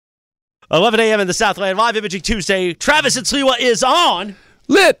11 a.m. in the Southland, live imaging Tuesday. Travis and Sliwa is on.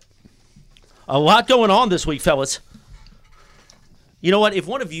 Lit. A lot going on this week, fellas. You know what? If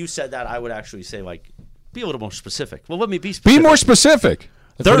one of you said that, I would actually say, be a little more specific. Well, let me be specific. Be more specific.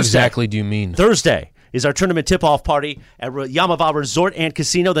 Thursday. What exactly do you mean? Thursday is our tournament tip-off party at Yamava Resort and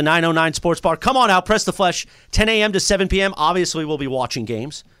Casino, the 909 Sports Bar. Come on out, press the flesh, 10 a.m. to 7 p.m. Obviously, we'll be watching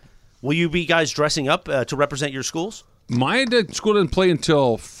games. Will you be guys dressing up to represent your schools? My school didn't play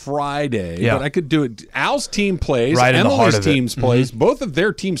until Friday, but I could do it. Al's team plays. Right in the heart Emily's of it. teams plays. Both of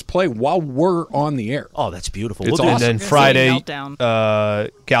their teams play while we're on the air. Oh, that's beautiful. It's We'll do awesome. And then Friday,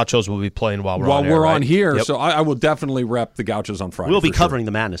 Gauchos will be playing while we're on air, on right? here. Yep. So I will definitely rep the Gauchos on Friday. We'll be for covering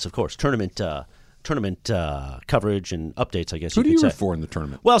the madness, of course. Tournament coverage and updates, I guess Sure. Who do you you could root say. for in the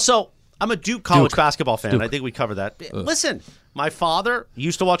tournament? Well, so I'm a Duke college Duke. basketball fan. Duke. I think we covered that. Listen, my father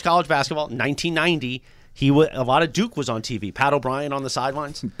used to watch college basketball in 1990. A lot of Duke was on TV. Pat O'Brien on the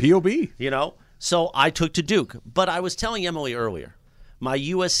sidelines. POB. So I took to Duke. But I was telling Emily earlier, my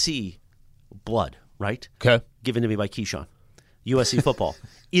USC blood, right? Okay. Given to me by Keyshawn, USC football,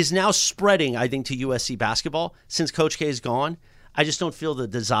 is now spreading, I think, to USC basketball. Since Coach K is gone, I just don't feel the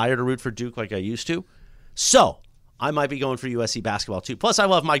desire to root for Duke like I used to. So I might be going for USC basketball, too. Plus, I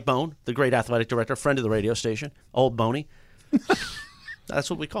love Mike Bone, the great athletic director, friend of the radio station, Old Boney. That's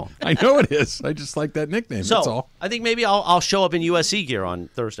what we call him. I know it is. I just like that nickname. So That's all. I think maybe I'll show up in USC gear on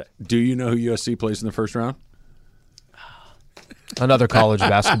Thursday. Do you know who USC plays in the first round? Another college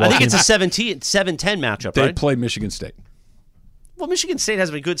basketball I think team. it's a 7-10 matchup, They right? play Michigan State. Well, Michigan State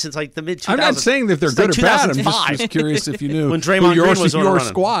hasn't been good since the mid-2000s. I'm not saying that they're It's good or bad. I'm 2005. just curious if you knew When Draymond who Green was on a your run.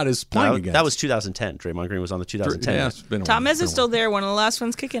 squad is playing against. That was 2010. Draymond Green was on the 2010. Yeah, it's been a Tom while. is still there, one of the last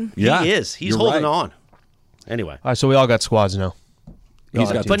ones kicking. Yeah, He is. He's you're holding right. on. Anyway. All right, so we all got squads now.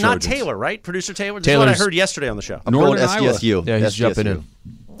 He's got But the not Trojans. Taylor, right? Producer Taylor? This is what I Taylor's- heard yesterday on the show. I'm going Northern Iowa. SDSU. Yeah, he's SDSU. jumping in.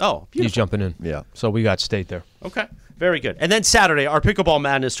 Oh, He's beautiful. jumping in. Yeah. So we got state there. Okay. Very good. And then Saturday, our Pickleball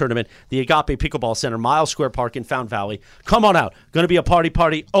Madness tournament, the Agape Pickleball Center, Miles Square Park in Fountain Valley. Come on out. Going to be a party.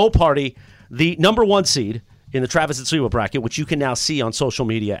 The number one seed in the Travis and Sliwa bracket, which you can now see on social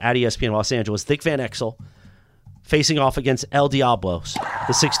media at ESPN Los Angeles, Thick Van Exel, facing off against El Diablos,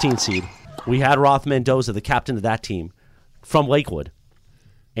 the 16th seed. We had Roth Mendoza, the captain of that team, from Lakewood.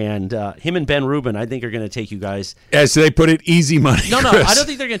 And him and Ben Rubin, I think, are going to take you guys. As they put it, easy money. No, Chris. I don't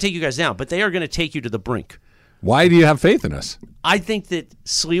think they're going to take you guys down, but they are going to take you to the brink. Why do you have faith in us? I think that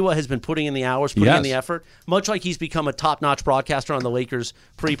Sliwa has been putting in the hours, putting in the effort, much like he's become a top-notch broadcaster on the Lakers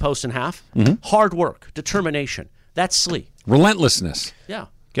pre, post, and half. Hard work, determination. That's Slee. Relentlessness. Yeah.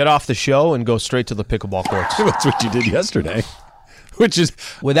 Get off the show and go straight to the pickleball courts That's what you did yesterday. Which is,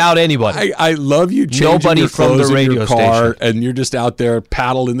 without anybody. I love you changing Nobody your from clothes the in your radio car, station. and you're just out there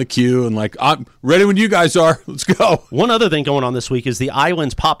paddled in the queue and like, I'm ready when you guys are. Let's go. One other thing going on this week is the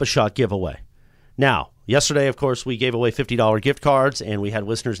Islands Papa Shot giveaway. Now, yesterday, of course, we gave away $50 gift cards, and we had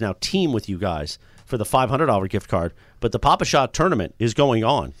listeners now team with you guys for the $500 gift card. But the Papa Shot tournament is going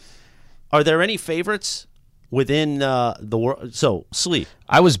on. Are there any favorites within the world? So, Slee,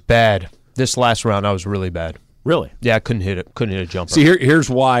 I was bad. This last round, I was really bad. really? Yeah, I couldn't hit it. Couldn't hit a jumper. See, here's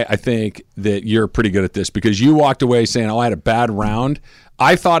why I think that you're pretty good at this, because you walked away saying, I had a bad round.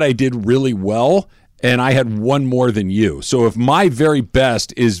 I thought I did really well, and I had one more than you. So if my very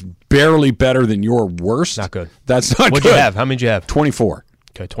best is barely better than your worst, Not good. That's not What'd good. you have? How many did you have? 24.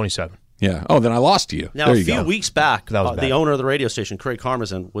 Okay, 27. Yeah. Oh, then I lost to you. Now, there a you few go. weeks back, That was the bad. owner of the radio station, Craig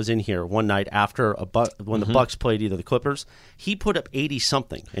Karmazin, was in here one night after when the Bucks played either the Clippers. He put up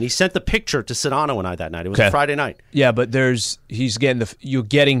 80-something, and he sent the picture to Sedano and I that night. It was a Okay. Friday night. Yeah, but you're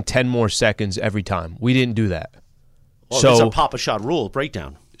getting 10 more seconds every time. We didn't do that. Well, it's a So Papa Shot rule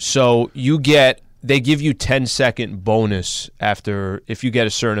breakdown. they give you 10-second bonus after if you get a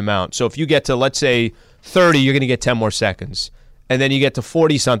certain amount. So if you get to, let's say, 30, you're going to get 10 more seconds. And then you get to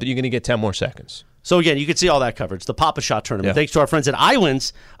 40-something, you're going to get 10 more seconds. So, again, you can see all that coverage. The Papa Shot tournament. Yeah. Thanks to our friends at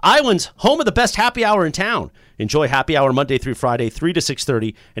Islands. Islands, home of the best happy hour in town. Enjoy happy hour Monday through Friday, 3 to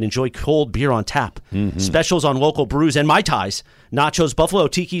 6:30, and enjoy cold beer on tap. Specials on local brews and Mai Tais, nachos, buffalo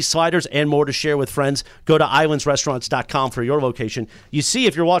tiki, sliders, and more to share with friends. Go to islandsrestaurants.com for your location. You see,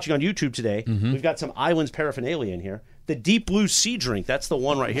 if you're watching on YouTube today, we've got some Islands paraphernalia in here. The Deep Blue Sea Drink, that's the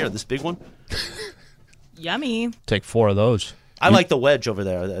one right here, this big one. Yummy. Take 4 of those. I like the wedge over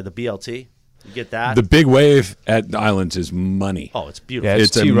there, the BLT. You get that. The big wave at Islands is money. Oh, it's beautiful. Yeah,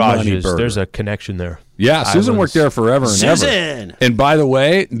 It's it's a money T-Rogers. burger. There's a connection there. Yeah, Susan worked there forever and Susan! ever. And by the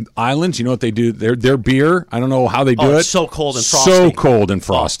way, Islands, you know what they do? Their beer, I don't know how they do Oh, it. it's so cold and frosty. So cold and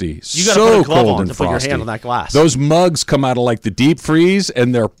frosty. You gotta so put a glove cold on and to put your frosty. hand on that glass. Those mugs come out of like the deep freeze,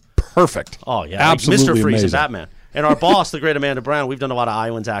 and they're perfect. Oh, yeah. Absolutely like Mr. Freeze amazing. and Batman. And our boss, the great Amanda Brown, we've done a lot of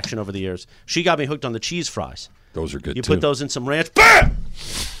Iowans action over the years. She got me hooked on the cheese fries. Those are good, You too. put those in some ranch. Bam!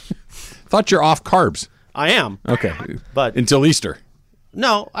 Thought you're off carbs. I am. Okay. But Until Easter.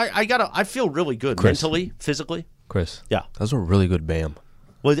 no, I feel really good Chris. mentally, physically. Chris. Yeah. That was a really good BAM.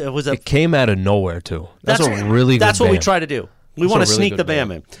 Was a It came out of nowhere, too. That's a really good That's what we BAM. try to do. We That's want a to really sneak good the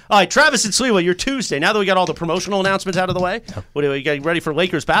BAM in. All right, Travis and Sliwa, your Tuesday. Now that we got all the promotional announcements out of the way, what are we getting ready for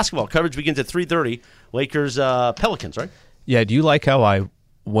Lakers basketball? Coverage begins at 3:30. Lakers Pelicans, right? Yeah, do you like how I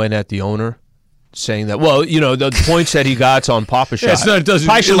went at the owner saying that? Well, the points that he got's on Papa Shot. Yes, no, it doesn't.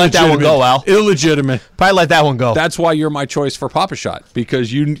 Probably should let that one go, Al. Illegitimate. Probably let that one go. That's why you're my choice for Papa Shot,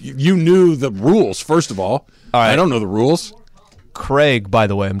 because you knew the rules, first of all. All right. I don't know the rules. Craig, by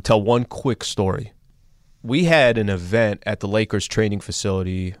the way, I'm going to tell one quick story. We had an event at the Lakers training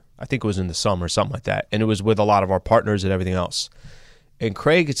facility, I think it was in the summer, something like that, and it was with a lot of our partners and everything else. And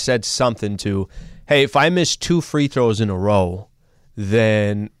Craig had said something to, hey, if I miss 2 free throws in a row,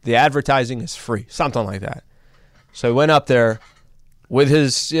 then the advertising is free, something like that. So he went up there with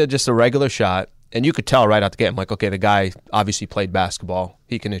his just a regular shot, and you could tell right out the gate, I'm like, okay, the guy obviously played basketball.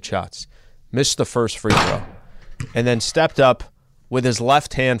 He can hit shots. Missed the first free throw, and then stepped up with his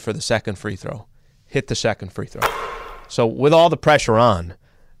left hand for the second free throw. Hit the second free throw. So with all the pressure on,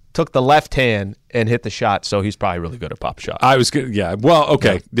 took the left hand and hit the shot, so he's probably really good at pop shot. I was good. Yeah. Well,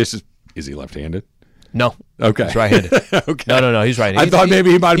 okay. Yeah. Is he left-handed? No. Okay. He's right-handed. Okay. No, he's right-handed. I thought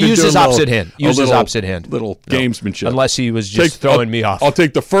maybe he might have been used doing his opposite hand. Used his opposite hand. Little gamesmanship. Unless he was just throwing me off. I'll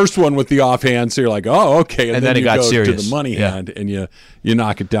take the first one with the offhand, so you're like, oh, okay. And then it you got go serious. to the money hand, and you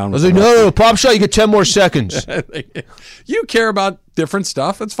knock it down. I was like, no, pop shot, you get 10 more seconds. You care about different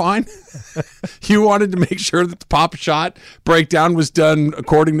stuff. That's fine. You wanted to make sure that the pop shot breakdown was done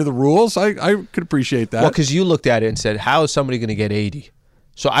according to the rules. I could appreciate that. Well, because you looked at it and said, how is somebody going to get 80?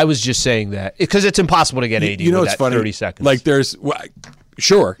 So I was just saying that because it's impossible to get 80 you know, with it's that funny. 30 seconds. Like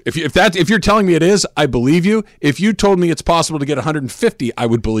sure. If you're telling me it is, I believe you. If you told me it's possible to get 150, I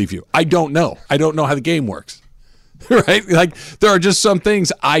would believe you. I don't know. I don't know how the game works. Right? Like there are just some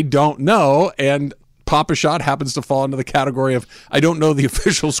things I don't know, and Papa Shot happens to fall into the category of I don't know the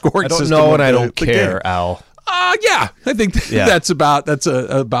official scoring system. I don't know and of I the- don't the care, game. Al. Yeah, I think Yeah. that's about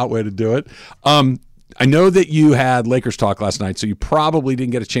way to do it. I know that you had Lakers talk last night, so you probably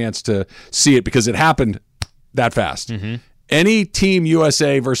didn't get a chance to see it because it happened that fast. Mm-hmm. Any Team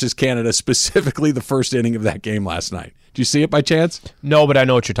USA versus Canada, specifically the first inning of that game last night. Did you see it by chance? No, but I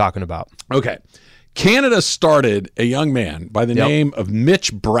know what you're talking about. Okay. Canada started a young man by the name of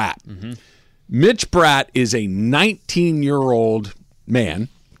Mitch Bratt. Mm-hmm. Mitch Bratt is a 19-year-old man,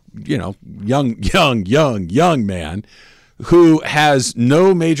 young man, who has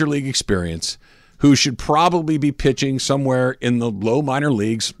no major league experience, who should probably be pitching somewhere in the low minor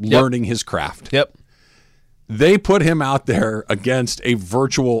leagues, learning his craft. Yep. They put him out there against a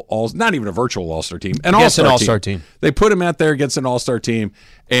not even a virtual all-star team, an all-star team. They put him out there against an all-star team,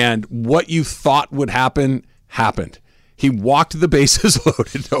 and what you thought would happen, happened. He walked the bases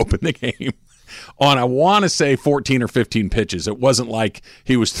loaded to open the game on, I want to say, 14 or 15 pitches. It wasn't like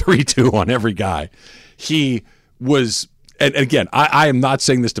he was 3-2 on every guy. He was... And again, I am not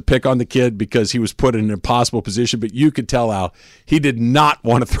saying this to pick on the kid because he was put in an impossible position, but you could tell how he did not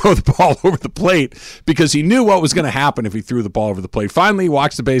want to throw the ball over the plate because he knew what was going to happen if he threw the ball over the plate. Finally, he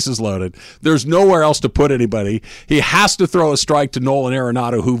walks the bases loaded. There's nowhere else to put anybody. He has to throw a strike to Nolan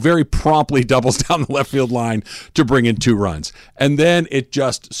Arenado, who very promptly doubles down the left field line to bring in 2 runs. And then it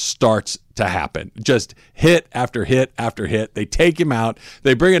just starts to happen. Just hit after hit after hit. They take him out.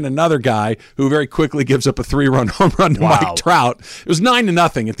 They bring in another guy who very quickly gives up a 3-run home run to Mike Trout. It was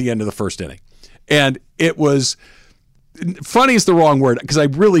 9-0 at the end of the first inning. And it was, funny is the wrong word, because I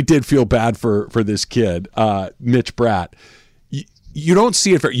really did feel bad for this kid, Mitch Bratt. You don't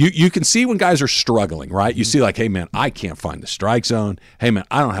see it. You can see when guys are struggling, right? You see like, hey, man, I can't find the strike zone. Hey, man,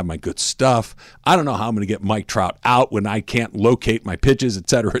 I don't have my good stuff. I don't know how I'm going to get Mike Trout out when I can't locate my pitches, et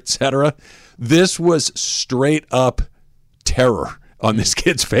cetera, et cetera. This was straight up terror on this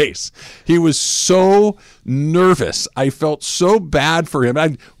kid's face. He was so nervous. I felt so bad for him.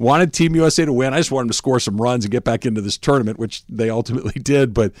 I wanted Team USA to win. I just wanted him to score some runs and get back into this tournament, which they ultimately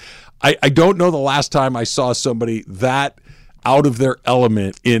did. But I don't know the last time I saw somebody that out of their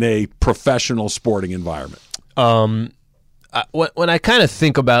element in a professional sporting environment. When I kind of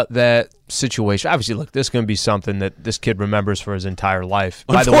think about that situation, obviously, look, this is going to be something that this kid remembers for his entire life.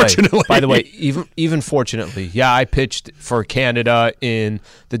 By the way, even fortunately, yeah, I pitched for Canada in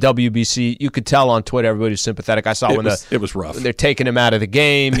the WBC. You could tell on Twitter everybody was sympathetic. I saw it was rough. When they're taking him out of the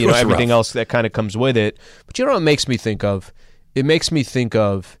game, everything else that kind of comes with it. But you know what it makes me think of? It makes me think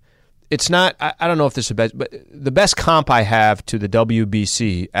of it's not. I don't know if this is the best, but the best comp I have to the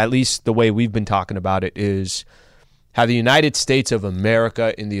WBC, at least the way we've been talking about it, is how the United States of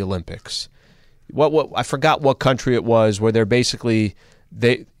America in the Olympics. What I forgot what country it was where they're basically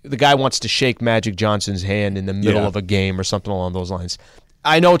the guy wants to shake Magic Johnson's hand in the middle of a game or something along those lines.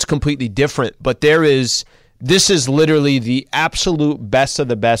 I know it's completely different, but this is literally the absolute best of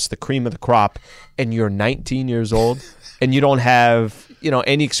the best, the cream of the crop, and you're 19 years old and you don't have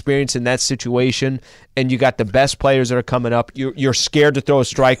any experience in that situation, and you got the best players that are coming up. You're scared to throw a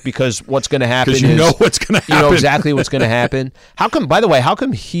strike because what's going to happen? Because you know what's going to happen. You know exactly what's going to happen. How come? By the way, how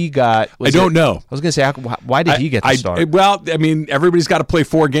come he got? I don't know. I was going to say, why did he get the start? Well, I mean, everybody's got to play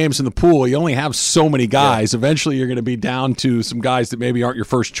 4 games in the pool. You only have so many guys. Yeah. Eventually, you're going to be down to some guys that maybe aren't your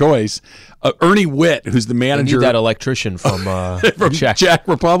first choice. Ernie Witt, who's the manager, that electrician from Czech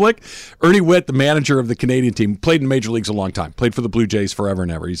Republic. Ernie Witt, the manager of the Canadian team, played in major leagues a long time. Played for the Blue Jays forever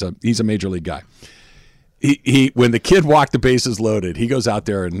and ever. He's a major league guy. He when the kid walked the bases loaded, he goes out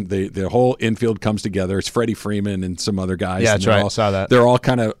there and the whole infield comes together. It's Freddie Freeman and some other guys. Yeah, that's right. I saw that. They're all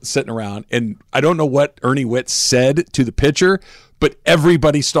kind of sitting around, and I don't know what Ernie Witt said to the pitcher, but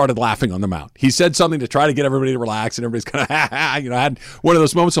everybody started laughing on the mound. He said something to try to get everybody to relax, and everybody's kind of had one of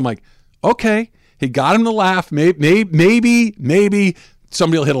those moments. I'm like, okay, he got him to laugh. Maybe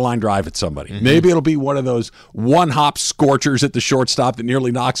somebody will hit a line drive at somebody. Mm-hmm. Maybe it'll be one of those one-hop scorchers at the shortstop that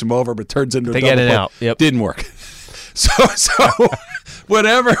nearly knocks him over but turns into a double play. They get it out. Yep. Didn't work. So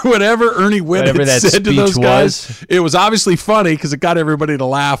whatever Ernie Witt had said to those guys, it was obviously funny because it got everybody to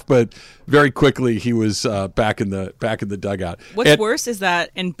laugh, but very quickly he was back in the dugout. What's worse is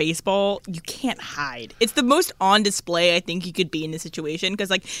that in baseball you can't hide. It's the most on display I think you could be in this situation because,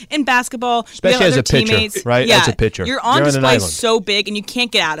 like in basketball, especially as a pitcher, right? Yeah, as a pitcher, you're on display so big and you can't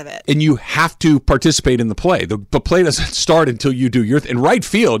get out of it. And you have to participate in the play. The play doesn't start until you do your in right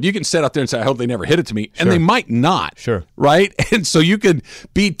field. You can sit out there and say, "I hope they never hit it to me," and they might not. Sure. Right? And so you could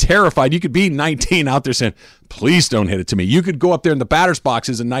be terrified. You could be 19 out there saying, please don't hit it to me. You could go up there in the batter's box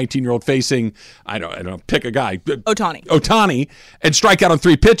as a 19-year-old facing, I don't know, pick a guy. Ohtani, and strike out on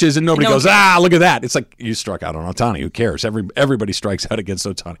 3 pitches, and nobody goes, look at that. It's like, you struck out on Ohtani. Who cares? Everybody strikes out against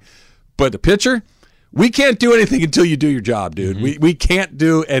Ohtani. But the pitcher, we can't do anything until you do your job, dude. Mm-hmm. We can't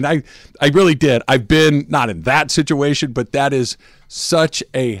do, and I really did. I've been not in that situation, but that is such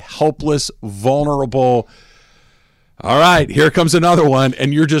a helpless, vulnerable. All right, here comes another one,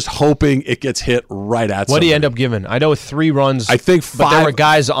 and you're just hoping it gets hit right at somebody. What do you end up giving? I know 3 runs. I think 5. But there were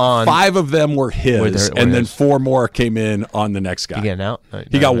guys on. 5 of them were his, and then 4 more came in on the next guy. He getting out?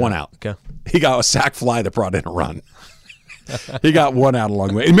 He got 1 out. Okay. He got a sac fly that brought in a run. He got 1 out along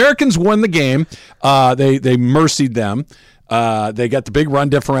the way. Americans won the game. They mercied them. They got the big run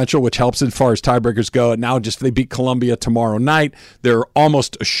differential, which helps as far as tiebreakers go. And now just they beat Colombia tomorrow night. They're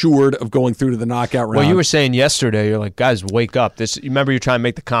almost assured of going through to the knockout round. Well, you were saying yesterday, you're like, guys, wake up. You remember you're trying to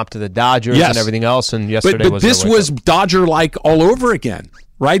make the comp to the Dodgers and everything else, and yesterday but this was Dodger-like all over again.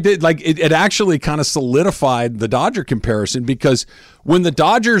 Right? It actually kind of solidified the Dodger comparison because when the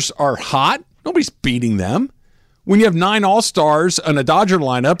Dodgers are hot, nobody's beating them. When you have 9 All-Stars on a Dodger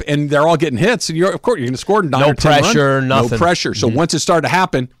lineup and they're all getting hits, and of course you're going to score 9 or 10 pressure, runs. nothing. No pressure. So once it started to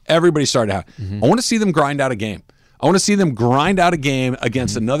happen, everybody started to happen. Mm-hmm. I want to see them grind out a game. I want to see them grind out a game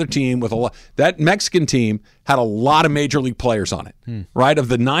against another team with a lot. That Mexican team had a lot of major league players on it, right? Of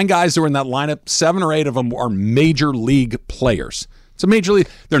the 9 guys that were in that lineup, 7 or 8 of them are major league players. It's a major league.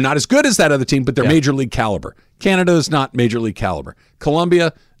 They're not as good as that other team, but they're major league caliber. Canada is not major league caliber.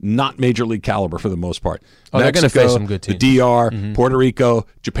 Colombia, not major league caliber for the most part. Oh, Mexico, they're going to face some good teams. The DR, Puerto Rico,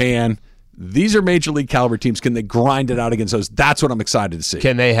 Japan. These are major league caliber teams. Can they grind it out against those? That's what I'm excited to see.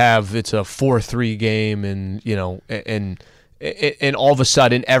 Can they have it's a 4-3 game and all of a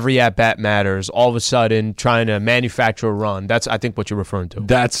sudden every at-bat matters, all of a sudden trying to manufacture a run. That's, I think, what you're referring to.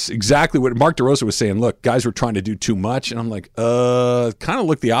 That's exactly what Mark DeRosa was saying. Look, guys were trying to do too much, and I'm like, kind of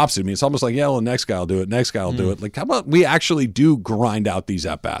look the opposite of me. It's almost like, well, the next guy will do it, next guy will do it. Like, how about we actually do grind out these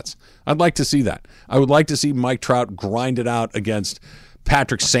at-bats? I'd like to see that. I would like to see Mike Trout grind it out against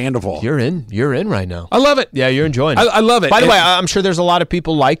Patrick Sandoval. You're in right now. I love it. Yeah, you're enjoying it. I love it. By the way, I'm sure there's a lot of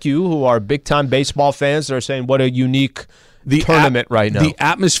people like you who are big-time baseball fans that are saying what a unique tournament right now. The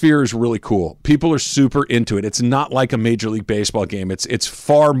atmosphere is really cool. People are super into it. It's not like a Major League Baseball game. It's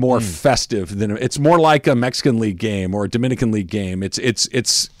far more festive than it's more like a Mexican League game or a Dominican League game. It's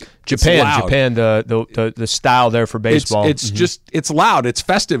Japan, the style there for baseball. It's just it's loud. It's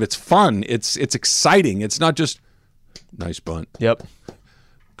festive. It's fun. It's exciting. It's not just nice bunt. Yep.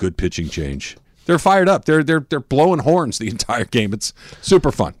 Good pitching change. They're fired up. They're blowing horns the entire game. It's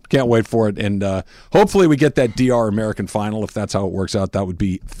super fun. Can't wait for it. And hopefully we get that DR American final. If that's how it works out, that would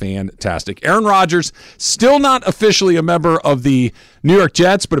be fantastic. Aaron Rodgers, still not officially a member of the New York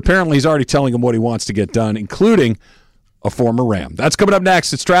Jets, but apparently he's already telling them what he wants to get done, including a former Ram. That's coming up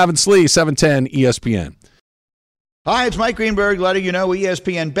next. It's Travis Lee, 710 ESPN. Hi, it's Mike Greenberg letting you know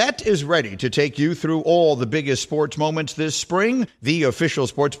ESPN Bet is ready to take you through all the biggest sports moments this spring. The official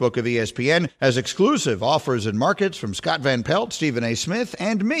sportsbook of ESPN has exclusive offers and markets from Scott Van Pelt, Stephen A. Smith,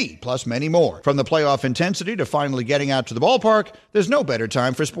 and me, plus many more. From the playoff intensity to finally getting out to the ballpark, there's no better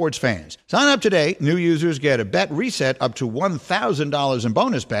time for sports fans. Sign up today. New users get a bet reset up to $1,000 in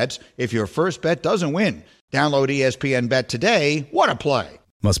bonus bets if your first bet doesn't win. Download ESPN Bet today. What a play.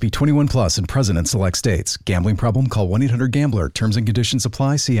 Must be 21 plus and present in select states. Gambling problem? Call 1-800-GAMBLER. Terms and conditions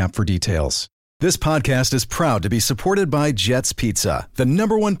apply. See app for details. This podcast is proud to be supported by Jets Pizza, the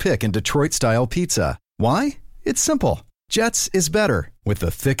 #1 pick in Detroit-style pizza. Why? It's simple. Jets is better. With the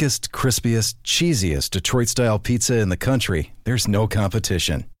thickest, crispiest, cheesiest Detroit-style pizza in the country, there's no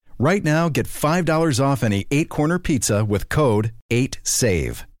competition. Right now, get $5 off any 8-corner pizza with code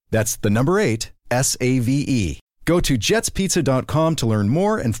 8SAVE. That's the number 8, SAVE. Go to jetspizza.com to learn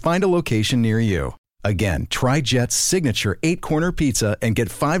more and find a location near you. Again, try Jet's signature 8-corner pizza and get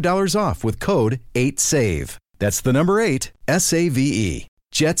 $5 off with code 8SAVE. That's the number 8, SAVE.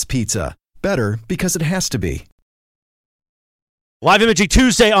 Jet's Pizza. Better because it has to be. Live Imaging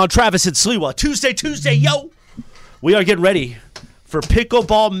Tuesday on Travis and Sliwa. Tuesday, yo! We are getting ready for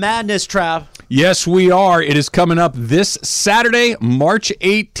Pickleball Madness, Trav. Yes, we are. It is coming up this Saturday, March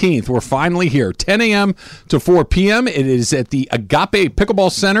 18th. We're finally here, 10 a.m. to 4 p.m. It is at the Agape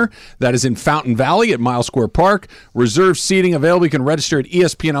Pickleball Center. That is in Fountain Valley at Miles Square Park. Reserved seating available. You can register at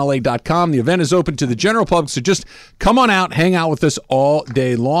espnla.com. The event is open to the general public, so just come on out, hang out with us all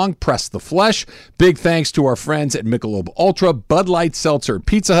day long. Press the flesh. Big thanks to our friends at Michelob Ultra, Bud Light, Seltzer,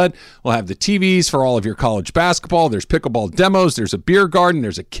 Pizza Hut. We'll have the TVs for all of your college basketball. There's pickleball demos. There's a beer garden.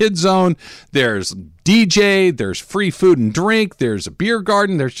 There's a kid zone. There's DJ, there's free food and drink, there's a beer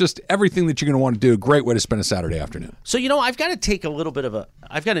garden, there's just everything that you're going to want to do. A great way to spend a Saturday afternoon. So, I've got to take a little bit of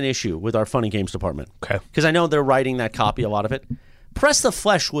I've got an issue with our Fun and Games department. Okay. Because I know they're writing that copy, a lot of it. Press the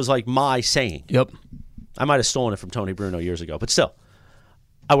flesh was like my saying. Yep. I might have stolen it from Tony Bruno years ago, but still,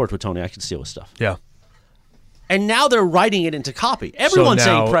 I worked with Tony. I could steal his stuff. Yeah. And now they're writing it into copy. Everyone's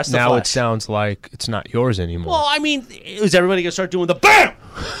saying press the flesh. Now it sounds like it's not yours anymore. Well, I mean, is everybody going to start doing the BAM?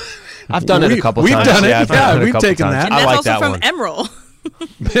 I've done it a couple times. We've done it. Yeah, We've taken that. And I that's like also that from one. Emerald.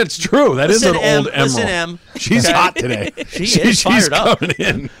 It's true. That is an old Emerald. Listen, M. She's hot today. She's fired up. Coming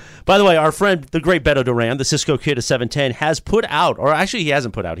in. By the way, our friend, the great Beto Duran, the Cisco Kid of 710, has put out, or actually he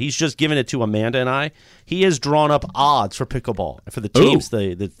hasn't put out, he's just given it to Amanda and I. He has drawn up odds for pickleball, for the teams,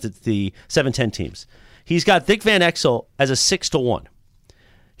 the 710 teams. He's got Vic Van Exel as a 6-1.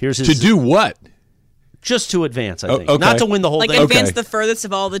 Here's his. To do what? Just to advance, I think. Okay. Not to win the whole Like thing. advance the furthest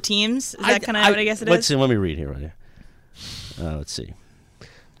of all the teams? Is that kind of what I guess it is? Let's see. Let me read here. Right here. Let's see.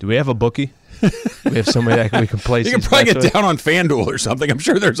 Do we have a bookie? We have somebody that we can place. You can probably get down on FanDuel or something. I'm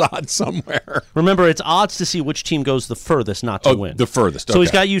sure there's odds somewhere. Remember, it's odds to see which team goes the furthest, not to win. The furthest. So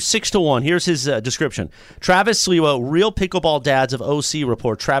he's got you 6-1. Here's his description. Travis Sliwa, real pickleball dads of OC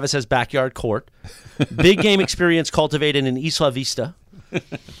report. Travis has backyard court. Big game experience cultivated in Isla Vista.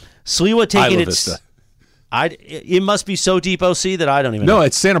 Sliwa taking Isla it. Vista. It must be so deep, OC, that I don't even know. No,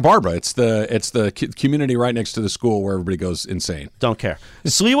 it's Santa Barbara. It's the community right next to the school where everybody goes insane. Don't care.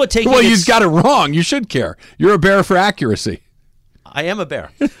 Sliwa taking Well, you've got it wrong. You should care. You're a bear for accuracy. I am a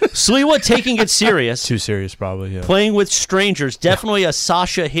bear. Sliwa taking it serious. Too serious, probably, yeah. Playing with strangers. Definitely a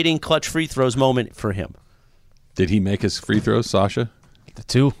Sasha hitting clutch free throws moment for him. Did he make his free throws, Sasha? The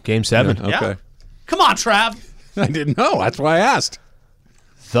 2, Game 7. Yeah, okay. Yeah. Come on, Trav. I didn't know. That's why I asked.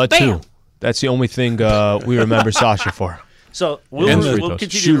 The Bam. 2. That's the only thing we remember Sasha for. So And we'll the continue to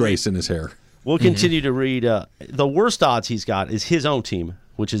read. shoelace in his hair. We'll continue to read. The worst odds he's got is his own team,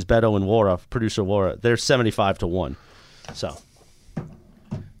 which is Beto and Laura, producer Laura. They're 75-1. So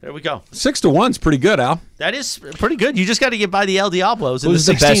there we go. 6-1's pretty good, Al. That is pretty good. You just got to get by the El Diablos in Who's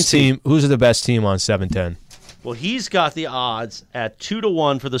the the 16 best team? Who's the best team on 710? Well, he's got the odds at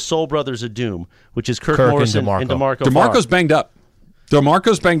 2-1 for the Soul Brothers of Doom, which is Kirk and Morrison DeMarco. and DeMarco. DeMarco's Farr. banged up.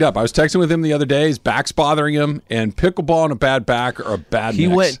 DeMarco's banged up. I was texting with him the other day. His back's bothering him, and pickleball and a bad back are a bad He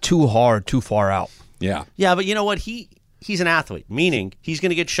mix. went too hard, too far out. Yeah. Yeah, but you know what? He's an athlete, meaning he's going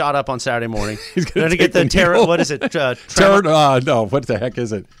to get shot up on Saturday morning. He's gonna get take the needle. What is it? No, what the heck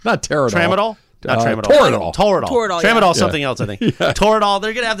is it? Not Terradol. Tramadol? Not Tramadol. Toradol. Toradol, Tramadol, something else, I think. Toradol,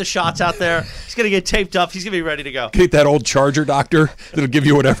 they're going to have the shots out there. He's going to get taped up. He's going to be ready to go. Get that old Charger doctor that'll give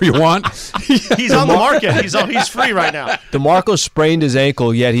you whatever you want. He's on the market. He's free right now. DeMarco sprained his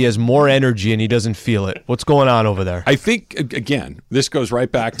ankle, yet he has more energy and he doesn't feel it. What's going on over there? I think, again, this goes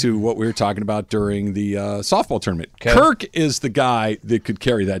right back to what we were talking about during the softball tournament. Okay. Kirk is the guy that could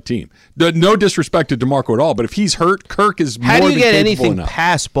carry that team. No disrespect to DeMarco at all, but if he's hurt, Kirk is more How do you than get capable anything enough.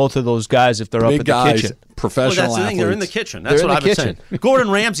 past both of those guys if they're up Big at the guys, kitchen? professional Well, that's the athletes. thing. They're in the kitchen. That's They're what in I've the been kitchen. saying.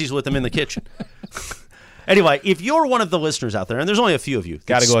 Gordon Ramsay's with them in the kitchen. Anyway, if you're one of the listeners out there, and there's only a few of you, that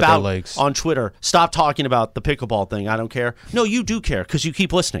Gotta go with their spout legs. on Twitter, stop talking about the pickleball thing. I don't care. No, you do care because you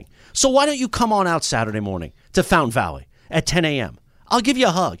keep listening. So why don't you come on out Saturday morning to Fountain Valley at 10 a.m.? I'll give you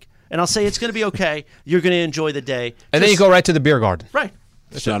a hug, and I'll say it's going to be okay. You're going to enjoy the day. And then you go right to the beer garden. Right.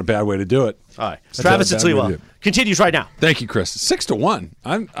 It's not a bad way to do it. All right. That's Travis not a bad way to Atzliwa do it. continues right now. Thank you, Chris. 6-1.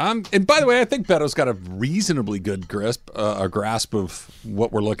 And by the way, I think Beto's got a reasonably good grasp of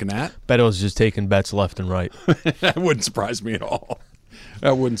what we're looking at. Beto's just taking bets left and right. That wouldn't surprise me at all.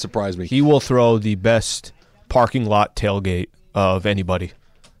 That wouldn't surprise me. He will throw the best parking lot tailgate of anybody.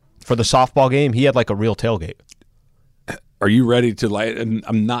 For the softball game, he had like a real tailgate. Are you ready to light? And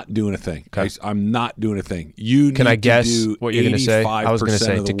I'm not doing a thing. Okay. I'm not doing a thing. You Can need I guess to do what you're going to say? I was going to 85%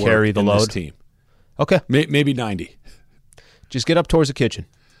 say of the to work carry the in this load. team. Okay. Maybe 90. Just get up towards the kitchen.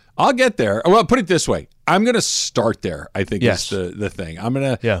 I'll get there. Well, put it this way. I'm going to start there, I think Yes. is the thing. I'm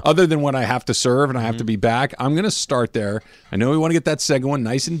going to, Yeah. other than when I have to serve and I have to be back, I'm going to start there. I know we want to get that second one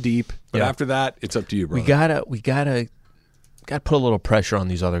nice and deep, but Yeah. after that, it's up to you, brother. We gotta put a little pressure on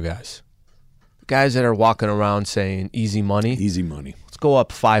these other guys. Guys that are walking around saying easy money. Easy money. Let's go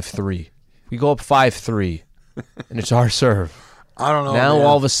up 5-3. We go up 5-3, and it's our serve. I don't know. Now man.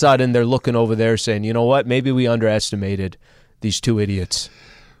 all of a sudden they're looking over there saying, you know what? Maybe we underestimated these two idiots.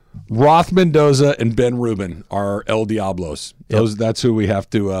 Roth Mendoza and Ben Rubin are El Diablos. That's who we have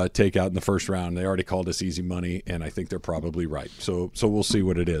to take out in the first round. They already called us easy money, and I think they're probably right. So we'll see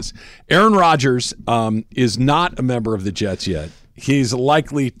what it is. Aaron Rodgers is not a member of the Jets yet. He's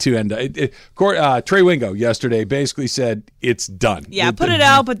likely to end up. Trey Wingo yesterday basically said it's done. Yeah, put it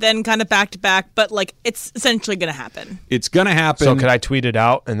out, but then kind of back to back. But like, it's essentially going to happen. It's going to happen. So can I tweet it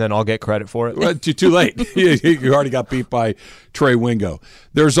out and then I'll get credit for it? Well, too late. You already got beat by Trey Wingo.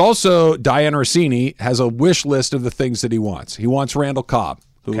 There's also Diane Rossini has a wish list of the things that he wants. He wants Randall Cobb,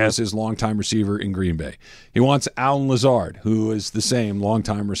 who is his longtime receiver in Green Bay. He wants Alan Lazard, who is the same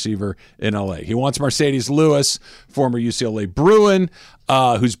longtime receiver in L.A. He wants Mercedes Lewis, former UCLA Bruin,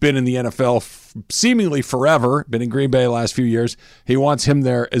 who's been in the NFL seemingly forever, been in Green Bay the last few years. He wants him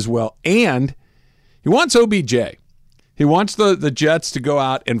there as well. And he wants OBJ. He wants the Jets to go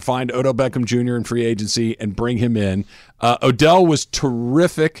out and find Odell Beckham Jr. in free agency and bring him in. Odell was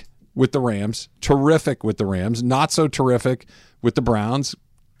terrific with the Rams, not so terrific with the Browns,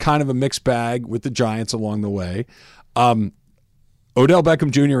 kind of a mixed bag with the Giants along the way. Odell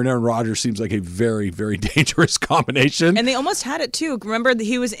Beckham Jr. and Aaron Rodgers seems like a very, very dangerous combination. And they almost had it too. Remember that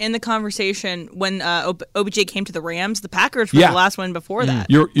he was in the conversation when OBJ came to the Rams. The Packers were the last one before that.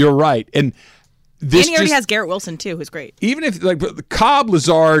 You're right. And this he already has Garrett Wilson too, who's great. Even if like Cobb,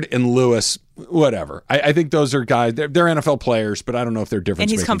 Lazard, and Lewis, whatever. I think those are guys. They're NFL players, but I don't know if they're difference.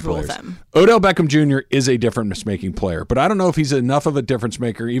 And he's making comfortable players. with them. Odell Beckham Jr. is a difference making player, but I don't know if he's enough of a difference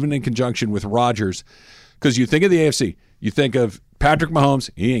maker, even in conjunction with Rodgers. Because you think of the AFC, you think of Patrick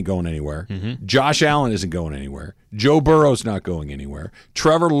Mahomes, he ain't going anywhere. Josh Allen isn't going anywhere. Joe Burrow's not going anywhere.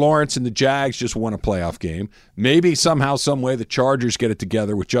 Trevor Lawrence and the Jags just won a playoff game. Maybe somehow, some way, the Chargers get it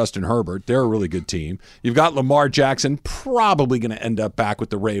together with Justin Herbert. They're a really good team. You've got Lamar Jackson, probably going to end up back with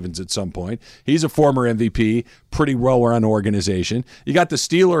the Ravens at some point. He's a former MVP, pretty well-run organization. You got the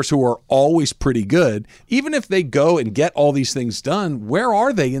Steelers, who are always pretty good. Even if they go and get all these things done, where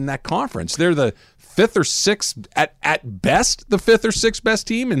are they in that conference? They're the fifth or sixth, at best, the fifth or sixth best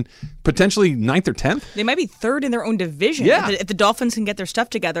team, and potentially ninth or 10th. They might be third in their own division. Yeah. If the Dolphins can get their stuff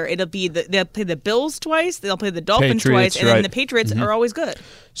together, it'll be they'll play the Bills twice, they'll play the Dolphins Patriots, twice, and then right. the Patriots are always good.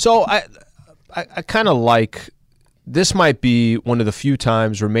 So I kind of like this. Might be one of the few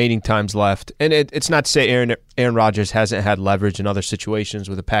remaining times left, and it's not to say Aaron Rodgers hasn't had leverage in other situations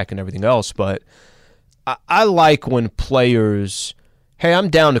with the pack and everything else, but I like when players, hey, I'm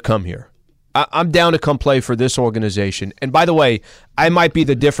down to come here. I'm down to come play for this organization. And by the way, I might be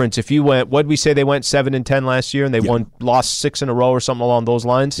the difference. If you went, what did we say, they went 7-10 last year, and they lost 6 in a row or something along those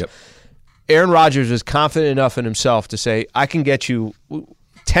lines. Yep. Aaron Rodgers is confident enough in himself to say, I can get you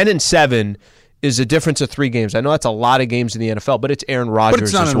 10-7 is a difference of 3 games. I know that's a lot of games in the NFL, but it's Aaron Rodgers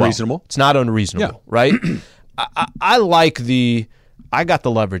it's not as unreasonable. well. It's not unreasonable, right? I like I got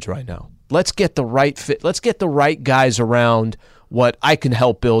the leverage right now. let's get the right fit. Let's get the right guys around what I can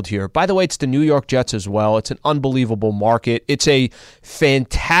help build here. By the way, it's the New York Jets as well. It's an unbelievable market. It's a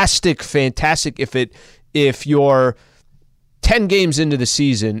fantastic if you're 10 games into the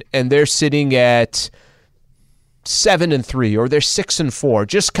season and they're sitting at 7-3 or they're 6-4,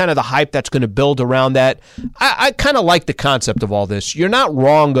 just kind of the hype that's going to build around that. I kind of like the concept of all this. You're not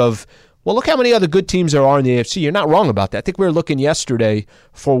wrong of, well, look how many other good teams there are in the AFC. You're not wrong about that. I think we were looking yesterday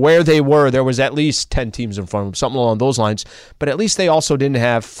for where they were. There was at least 10 teams in front of them, something along those lines. But at least they also didn't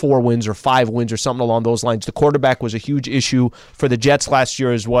have 4 wins or 5 wins or something along those lines. The quarterback was a huge issue for the Jets last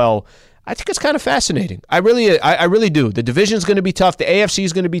year as well. I think it's kind of fascinating. I really do. The division's going to be tough. The AFC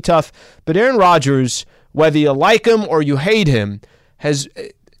is going to be tough. But Aaron Rodgers, whether you like him or you hate him, has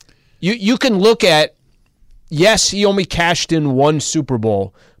you can look at, yes, he only cashed in 1 Super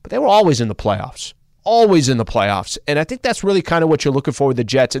Bowl, but they were always in the playoffs. Always in the playoffs. And I think that's really kind of what you're looking for with the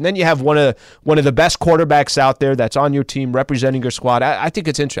Jets. And then you have one of the best quarterbacks out there that's on your team representing your squad. I think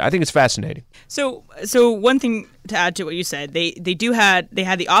it's interesting. I think it's fascinating. So one thing to add to what you said, they had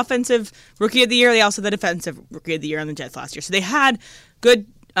the offensive rookie of the year. They also had the defensive rookie of the year on the Jets last year. So they had good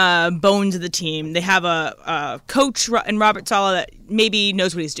bones of the team. They have a coach in Robert Saleh that maybe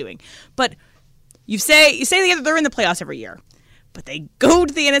knows what he's doing. But you say they're in the playoffs every year. But they go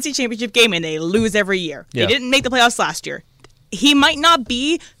to the NFC Championship game and they lose every year. Yeah. They didn't make the playoffs last year. He might not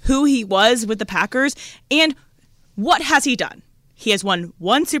be who he was with the Packers. And what has he done? He has won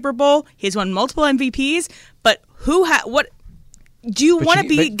 1 Super Bowl. He has won multiple MVPs. But what do you want to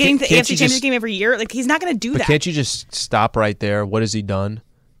be getting to the AFC Championship game every year? Like, he's not going to do that. Can't you just stop right there? What has he done?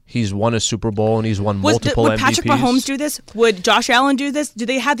 He's won a Super Bowl and he's won multiple MVPs. Would Patrick Mahomes do this? Would Josh Allen do this? Do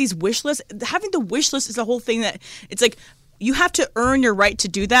they have these wish lists? Having the wish list is the whole thing that it's like, you have to earn your right to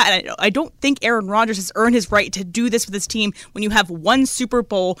do that. And I don't think Aaron Rodgers has earned his right to do this with his team when you have 1 Super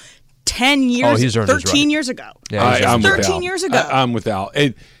Bowl 10 years, 13 years ago. Yeah, I'm 13 years ago. I'm with Al.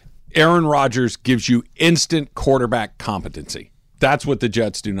 Aaron Rodgers gives you instant quarterback competency. That's what the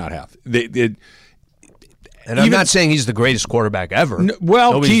Jets do not have. And I'm not saying he's the greatest quarterback ever.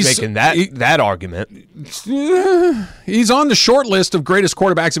 Nobody's making that argument. He's on the short list of greatest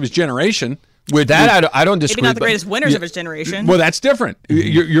quarterbacks of his generation. I don't disagree. Maybe not the greatest winners of his generation. Well, that's different.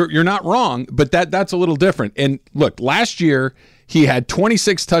 You're not wrong, but that's a little different. And look, last year he had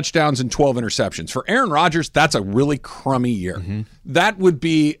 26 touchdowns and 12 interceptions. For Aaron Rodgers, that's a really crummy year. Mm-hmm. That would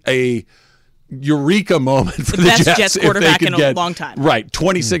be a eureka moment for the Jets quarterback in a long time. Right,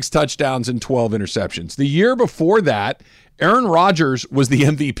 26 touchdowns and 12 interceptions. The year before that, Aaron Rodgers was the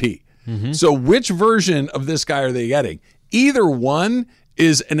MVP. Mm-hmm. So which version of this guy are they getting? Either one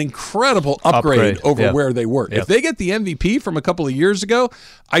is an incredible upgrade over where they were. If they get the MVP from a couple of years ago,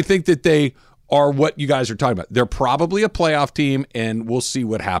 I think that they are what you guys are talking about. They're probably a playoff team, and we'll see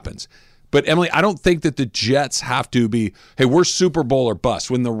what happens. But, Emily, I don't think that the Jets have to be, hey, we're Super Bowl or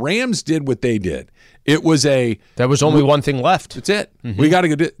bust. When the Rams did what they did, it was there was only one thing left. That's it. Mm-hmm. We got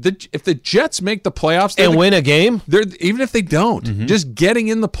to go if the Jets make the playoffs and win a game, even if they don't, just getting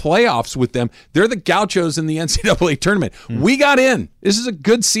in the playoffs with them, they're the Gauchos in the NCAA tournament. Mm-hmm. We got in. This is a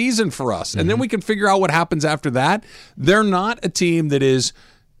good season for us, and then we can figure out what happens after that. They're not a team that is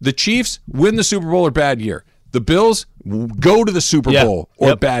the Chiefs win the Super Bowl or bad year. The Bills go to the Super Bowl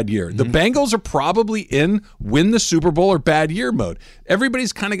or bad year. Mm-hmm. The Bengals are probably in win the Super Bowl or bad year mode.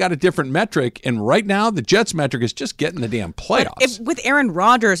 Everybody's kind of got a different metric, and right now the Jets' metric is just getting the damn playoffs. With Aaron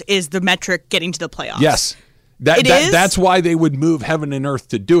Rodgers is the metric getting to the playoffs. Yes. That's why they would move heaven and earth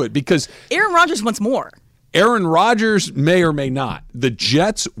to do it, because Aaron Rodgers wants more. Aaron Rodgers may or may not. The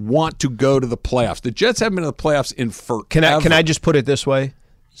Jets want to go to the playoffs. The Jets haven't been to the playoffs in forever. Can I just put it this way?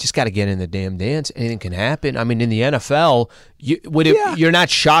 You just got to get in the damn dance. Anything can happen. I mean, in the NFL, you're not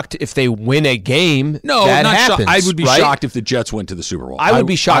shocked if they win a game. No, that not happens. I would be shocked if the Jets went to the Super Bowl. I would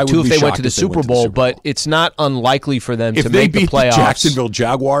be shocked too if they went to the Super Bowl, but it's not unlikely for them to make the playoffs. If they beat the Jacksonville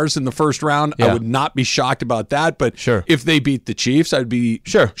Jaguars in the first round, I would not be shocked about that. But if they beat the Chiefs, I'd be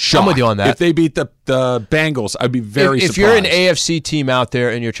shocked. I'm with you on that. If they beat the Bengals, I'd be very surprised. If you're an AFC team out there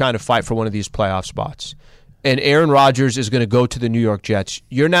and you're trying to fight for one of these playoff spots, and Aaron Rodgers is going to go to the New York Jets,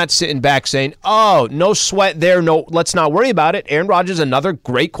 you're not sitting back saying, oh, no sweat there, no, let's not worry about it. Aaron Rodgers is another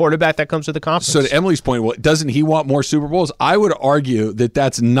great quarterback that comes with the confidence. So to Emily's point, well, doesn't he want more Super Bowls? I would argue that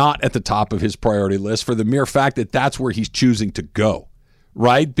that's not at the top of his priority list for the mere fact that that's where he's choosing to go,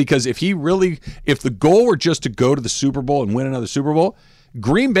 right? Because if the goal were just to go to the Super Bowl and win another Super Bowl,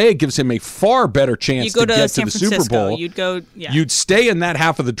 Green Bay gives him a far better chance to get to the Super Bowl. You'd go, You'd stay in that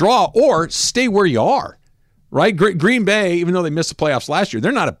half of the draw or stay where you are. right? Green Bay, even though they missed the playoffs last year,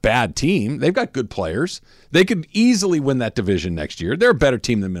 they're not a bad team. They've got good players. They could easily win that division next year. They're a better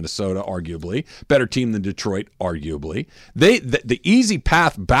team than Minnesota, arguably. Better team than Detroit, arguably. The easy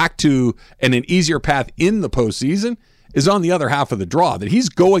path back to and an easier path in the postseason is on the other half of the draw. That he's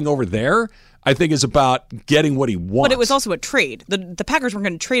going over there, I think, is about getting what he wants. But it was also a trade. The Packers weren't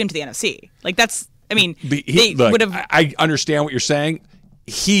going to trade him to the NFC. Like, that's, I mean, they look, would have. I understand what you're saying.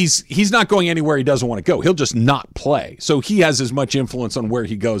 He's not going anywhere he doesn't want to go. He'll just not play. So he has as much influence on where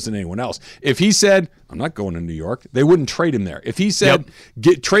he goes than anyone else. If he said, I'm not going to New York, they wouldn't trade him there. If he said,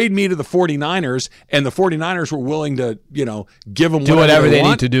 trade me to the 49ers, and the 49ers were willing to, give him whatever they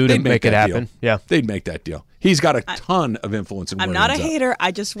want, need to do to make it happen. Deal. Yeah. They'd make that deal. He's got a ton of influence in where I'm not a he ends hater.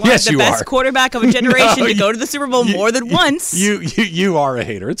 I just want Yes, the you best are. quarterback of a generation to go to the Super Bowl more than once. You are a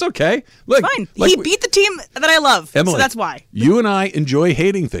hater. It's okay. Look, Fine. He beat the team that I love, Emily, so that's why. You and I enjoy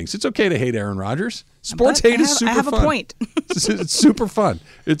hating things. It's okay to hate Aaron Rodgers. Sports hate is super fun. I have a point. It's super fun.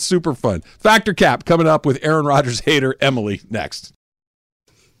 It's super fun. Factor Cap coming up with Aaron Rodgers hater Emily next.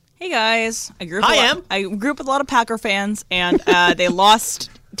 Hey guys, I grew up with a lot of Packer fans, and they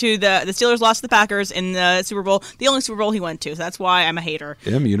lost to the Steelers. Lost to the Packers in the Super Bowl, the only Super Bowl he went to. So that's why I'm a hater.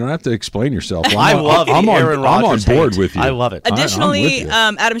 Em, you don't have to explain yourself. I love Aaron Rodgers. I'm on board with you. I love it. Additionally,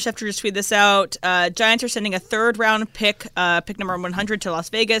 I'm with you. Adam Schefter just tweeted this out. Giants are sending a third-round pick number 100 to Las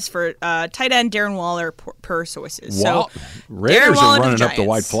Vegas for tight end Darren Waller, per sources. So Raiders Waller are to running up the Giants.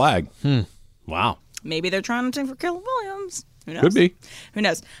 white flag. Wow. Maybe they're trying to take for Caleb Williams. Who knows? Could be. Who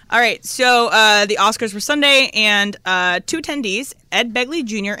knows? All right, so the Oscars were Sunday, and two attendees, Ed Begley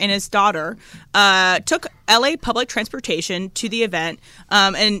Jr. and his daughter, took LA public transportation to the event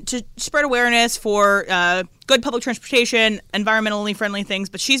and to spread awareness for good public transportation, environmentally friendly things.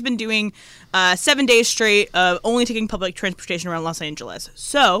 But she's been doing 7 days straight of only taking public transportation around Los Angeles.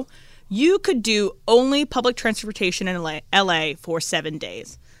 So you could do only public transportation in LA for 7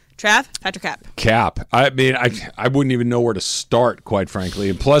 days. Trav, Patrick Cap. I mean, I wouldn't even know where to start, quite frankly.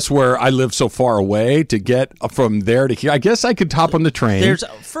 And plus, where I live so far away, to get from there to here, I guess I could hop on the train.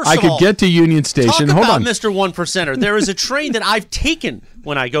 I could get to Union Station. Talk Hold about on, Mr. One Percenter. There is a train that I've taken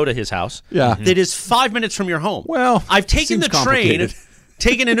when I go to his house. Yeah. That is 5 minutes from your home. Well, I've taken seems the train, complicated.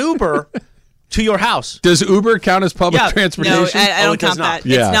 taken an Uber to your house. Does Uber count as public transportation? No, I don't it does count not. that.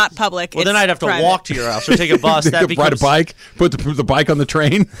 Yeah. It's not public. Well, then It's I'd have to private. walk to your house or take a bus. That becomes, Ride a bike, put the bike on the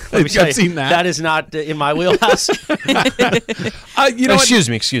train. Let me tell I've you, seen that. That is not in my wheelhouse. You know what?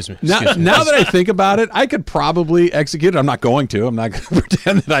 Excuse me. Now that I think about it, I could probably execute it. I'm not going to. I'm not going to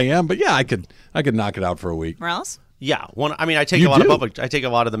pretend that I am. But yeah, I could knock it out for a week. Morales? Yeah. I take You a lot do? of public. I take a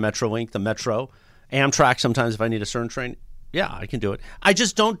lot of the MetroLink, the Metro, Amtrak sometimes if I need a certain train. Yeah, I can do it. I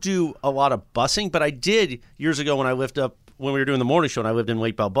just don't do a lot of busing, but I did years ago when we were doing the morning show and I lived in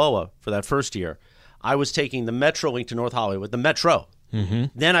Lake Balboa for that first year. I was taking the MetroLink to North Hollywood, the Metro. Mm-hmm.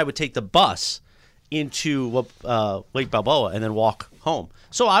 Then I would take the bus into Lake Balboa and then walk home.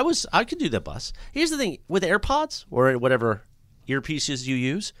 So I could do the bus. Here's the thing with AirPods or whatever earpieces you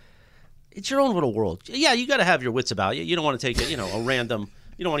use, it's your own little world. Yeah, you got to have your wits about you. You don't want to take a random.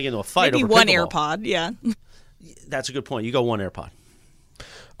 You don't want to get into a fight Maybe over one pickleball. AirPod, yeah. That's a good point. You go one AirPod. All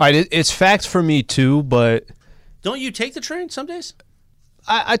right, it's fact for me too, but Don't you take the train some days?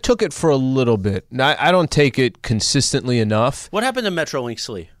 I took it for a little bit. I don't take it consistently enough. What happened to MetroLink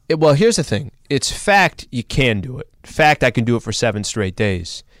Slee? Well, here's the thing. It's fact you can do it. Fact I can do it for 7 straight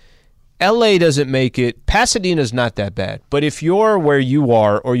days. LA doesn't make it. Pasadena's not that bad. But if you're where you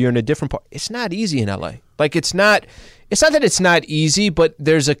are or you're in a different part, it's not easy in LA. Like it's not that it's not easy, but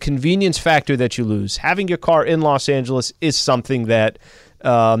there's a convenience factor that you lose. Having your car in Los Angeles is something that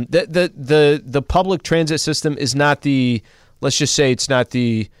the public transit system is not the, let's just say it's not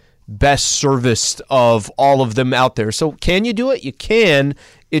the best serviced of all of them out there. So can you do it? You can.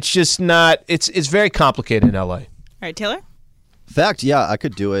 It's just not, it's very complicated in LA. All right, Taylor? Fact, yeah, I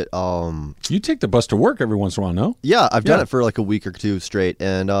could do it. You take the bus to work every once in a while, no? Yeah, I've done it for like a week or two straight.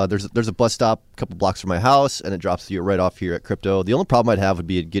 And there's a bus stop a couple blocks from my house, and it drops you right off here at Crypto. The only problem I'd have would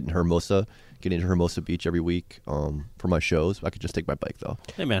be getting to Hermosa Beach every week for my shows. I could just take my bike, though.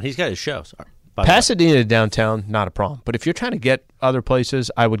 Hey, man, he's got his shows. By the way. Pasadena to downtown, not a problem. But if you're trying to get other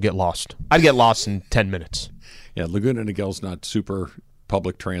places, I would get lost. I'd get lost in 10 minutes. Yeah, Laguna Niguel's not super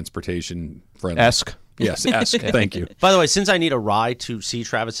public transportation friendly. Esque. Yes, esque. Thank you. By the way, since I need a ride to see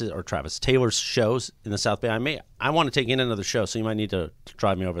Travis Taylor's shows in the South Bay, I want to take in another show, so you might need to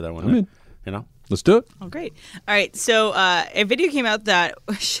drive me over there one night. You know? Let's do it. Oh, great. All right. So a video came out that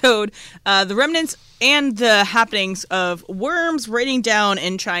showed the remnants and the happenings of worms raining down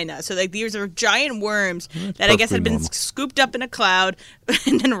in China. So like these are giant worms that I guess had been scooped up in a cloud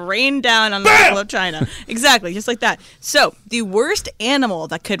and then rained down on the people of China. Exactly, just like that. So the worst animal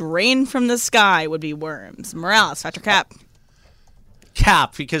that could rain from the sky would be worms. Morales, Dr. Cap.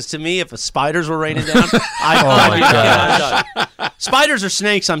 Cap, because to me, if spiders were raining down, I'm done. Spiders or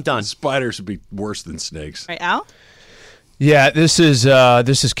snakes, I'm done. Spiders would be worse than snakes. All right, Al? Yeah, this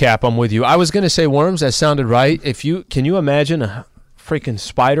is Cap. I'm with you. I was gonna say worms. That sounded right. Can you imagine a freaking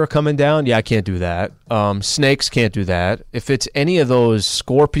spider coming down? Yeah, I can't do that. Snakes can't do that. If it's any of those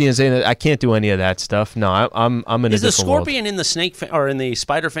scorpions, I can't do any of that stuff. No, I'm in a different world. Is the scorpion in the snake or in the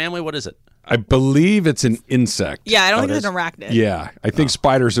spider family? What is it? I believe it's an insect. Yeah, I don't think it's an arachnid. Yeah, I think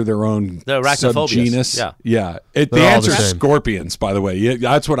spiders are their own subgenus. Yeah. The answer is scorpions, by the way. Yeah,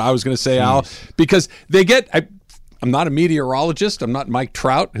 that's what I was going to say, Al, because they get. I'm not a meteorologist. I'm not Mike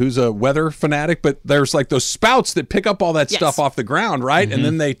Trout, who's a weather fanatic, but there's like those spouts that pick up all that stuff off the ground, right? And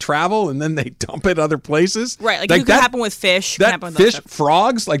then they travel and then they dump it other places. Right, like it could happen with fish.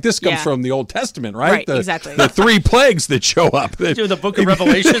 Frogs, like this comes from the Old Testament, right? Exactly. The 3 plagues that show up. Dude, the Book of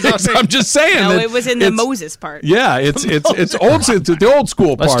Revelations. I'm just saying. No, it was in the Moses part. Yeah, it's old. It's the old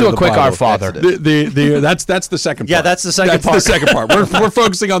school part. Let's do a quick Bible. Our Father. That's the second part. Yeah, that's the second part. That's the second part. We're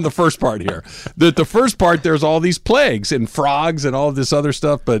focusing on the first part here. The first part, there's all these plagues and frogs and all of this other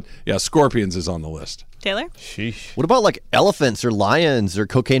stuff, but yeah, scorpions is on the list. Taylor? Sheesh. What about like elephants or lions or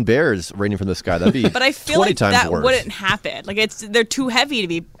cocaine bears raining from the sky? That'd be but I feel 20 like times that worse. wouldn't happen. Like they're too heavy to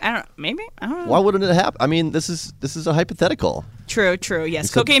be. I don't know. Why wouldn't it happen? I mean, this is a hypothetical. True. Yes,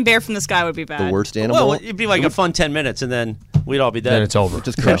 cocaine bear from the sky would be bad. The worst animal. Well, it'd be like a fun 10 minutes, and then we'd all be dead. Then it's over.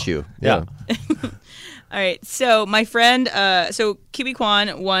 Just crush you. Yeah. All right, so my friend, Kiwi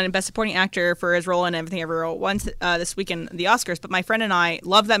Kwan won Best Supporting Actor for his role in Everything Everywhere Once this weekend, the Oscars. But my friend and I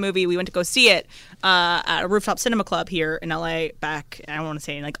loved that movie. We went to go see it at a rooftop cinema club here in LA back, I don't want to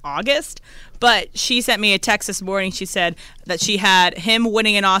say in like August. But she sent me a text this morning. She said that she had him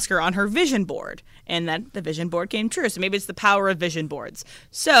winning an Oscar on her vision board, and that the vision board came true. So maybe it's the power of vision boards.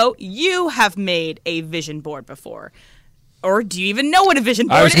 So you have made a vision board before. Or do you even know what a vision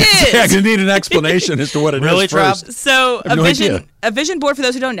board is? I need an explanation as to what it is first. So a vision board, for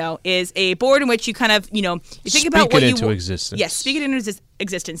those who don't know, is a board in which you kind of, you think about what you into existence. Yes, speak it into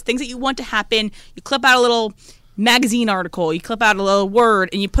existence. Things that you want to happen. You clip out a little magazine article. You clip out a little word,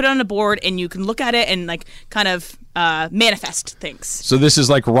 and you put it on a board, and you can look at it and like kind of manifest things. So this is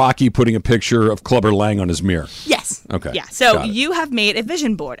like Rocky putting a picture of Clubber Lang on his mirror. Yes. Okay. Yeah. So you have made a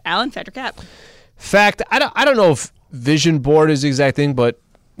vision board, Alan Fedrick. Fact, I don't know if vision board is the exact thing, but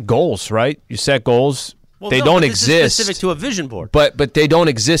goals, right? You set goals. They don't exist. Specific to a vision board, but they don't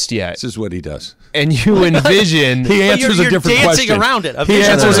exist yet. This is what he does. And you envision. He answers a different dancing question. Around it. He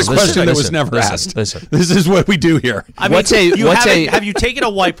answers a question that was never asked. Listen. This is what we do here. I mean, have you taken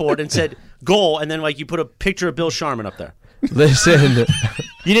a whiteboard and said goal, and then like you put a picture of Bill Sharman up there? Listen.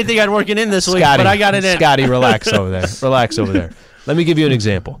 You didn't think I'd work it in this week, but I got it in. Scotty, relax over there. Relax over there. Let me give you an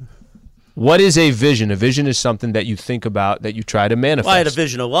example. What is a vision? A vision is something that you think about, that you try to manifest. Well, I had a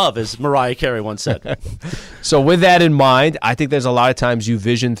vision of love, as Mariah Carey once said. So with that in mind, I think there's a lot of times you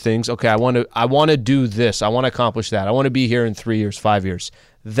vision things. Okay, I want to do this. I want to accomplish that. I want to be here in 3 years, 5 years.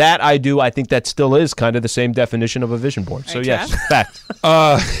 That I do. I think that still is kind of the same definition of a vision board. So yes, fact.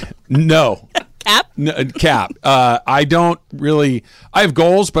 No. Cap? No, Cap. I don't really. I have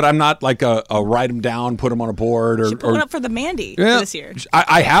goals, but I'm not like a write them down, put them on a board, or put one up for the Mandy for this year.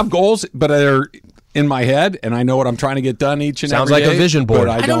 I have goals, but they're in my head, and I know what I'm trying to get done each and Sounds every like day. a vision board.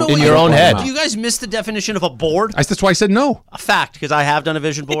 I don't know in your own head. Do you guys miss the definition of a board? That's why I said no. A fact, because I have done a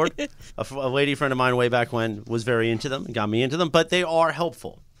vision board. A lady friend of mine way back when was very into them and got me into them, but they are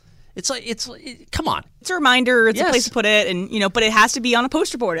helpful. Come on. It's a reminder. It's a place to put it, and but it has to be on a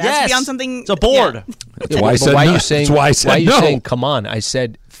poster board. It has to be on something. It's a board. Yeah. That's why I said no. That's why I said why are you no. saying come on? I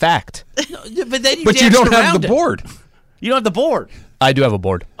said fact. But then you don't have the board. You don't have the board. I do have a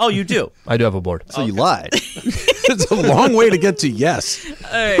board. Oh, you do? I do have a board. So you lied. It's a long way to get to yes.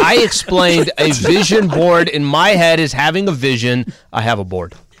 I explained a vision board in my head is having a vision. I have a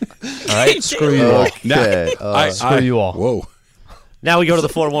board. All right? Screw you all. Okay. Screw you all. Whoa. Now we go to the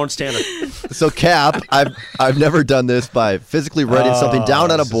forewarned standard. So Cap, I've never done this by physically writing something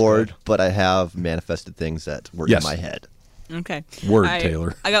down on a board, but I have manifested things that were in my head. Okay. Word,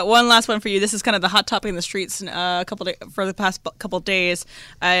 Taylor. I got one last one for you. This is kind of the hot topic in the streets for the past couple of days.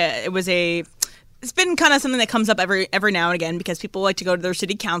 It's been kind of something that comes up every now and again because people like to go to their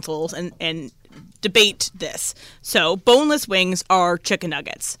city councils and debate this. So boneless wings are chicken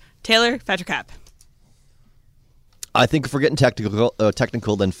nuggets. Taylor, Fetcher Cap. I think if we're getting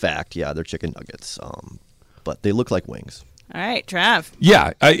technical than fact, yeah, they're chicken nuggets. But they look like wings. All right, Trav.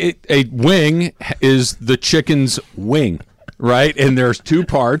 Yeah, a wing is the chicken's wing, right? And there's two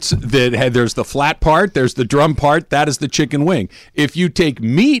parts. There's the flat part, there's the drum part. That is the chicken wing. If you take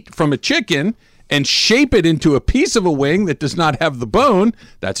meat from a chicken and shape it into a piece of a wing that does not have the bone,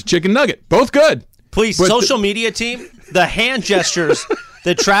 that's a chicken nugget. Both good. Please, But social media team, the hand gestures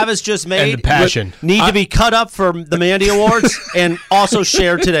that Travis just made And the passion. need to be cut up for the Mandy Awards and also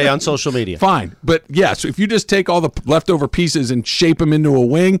shared today on social media. Fine. But yeah, so if you just take all the leftover pieces and shape them into a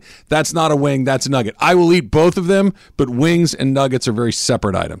wing, that's not a wing, that's a nugget. I will eat both of them, but wings and nuggets are very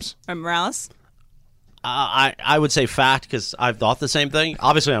separate items. Morales? I would say fact because I've thought the same thing.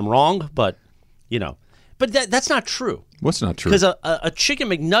 Obviously, I'm wrong, but, But that's not true. What's not true? Because a chicken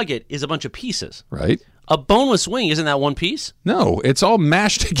McNugget is a bunch of pieces. Right? A boneless wing, isn't that one piece? No, it's all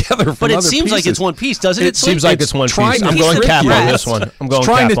mashed together from But it other seems like pieces. it's one piece, doesn't it? It seems like it's one trying piece. to I'm going trick cap you. on this one. I'm going It's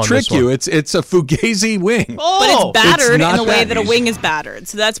trying cap to on trick this you. one. It's a fugazi wing. Oh, But it's battered not in the way that that a easy. wing is battered.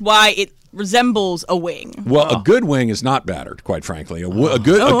 So that's why it resembles a wing. Well, a good wing is not battered, quite frankly. A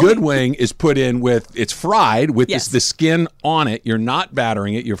good wing is put in it's fried with Yes. the skin on it. You're not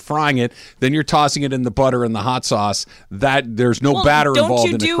battering it. You're frying it. Then you're tossing it in the butter and the hot sauce. There's no batter involved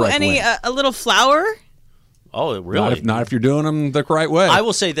in the Don't you correct do any wing. a little flour? Oh, really? Not if you're doing them the right way. I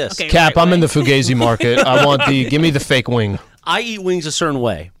will say this. Okay. Cap, Right, I'm in the right. Fugazi market. I want give me the fake wing. I eat wings a certain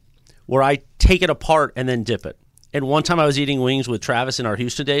way where I take it apart and then dip it. And one time I was eating wings with Travis in our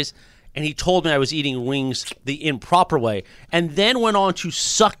Houston days, and he told me I was eating wings the improper way, and then went on to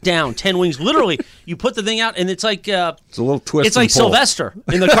suck down 10 wings. Literally, you put the thing out, and it's like it's a little twist. it's like and pull. Sylvester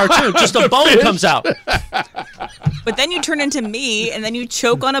in the cartoon. Just a bone comes out. But then you turn into me, and then you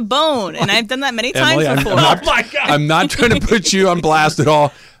choke on a bone. And I've done that many times Emily, before. Oh my God! I'm not trying to put you on blast at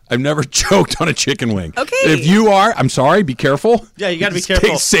all. I've never choked on a chicken wing. Okay. If you are, I'm sorry. Be careful. Yeah, you got to be Take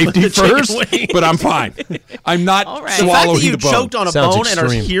careful. safety with the chicken first. wing. But I'm fine. I'm not All right. The fact swallowing that you the bone. choked on a Sounds bone and are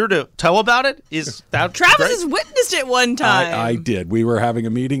extreme. here to tell about it is that Travis great? has witnessed it one time. I did. We were having a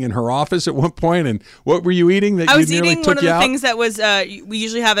meeting in her office at one point, and what were you eating that I you was nearly eating took one of you the out? things that was. We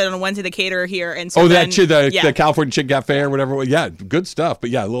usually have it on Wednesday, the caterer here, and so Oh, then, the yeah. California Chicken Cafe or whatever. Yeah, good stuff.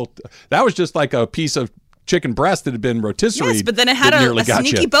 But yeah, that was just like a piece of chicken breast that had been rotisserie. Yes, but then it had that a nearly got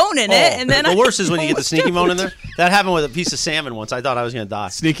sneaky you. bone in it, and then the I worst is when you get the almost sneaky bone in choked. there. That happened with a piece of salmon once. I thought I was going to die.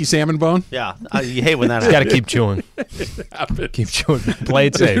 Sneaky salmon bone. Yeah, you hate when that Got to happens. keep chewing. Keep chewing. Play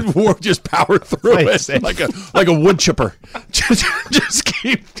it safe. Or just power through Right, it safe. like a wood chipper. just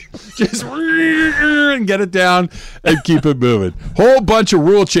keep and get it down and keep it moving. Whole bunch of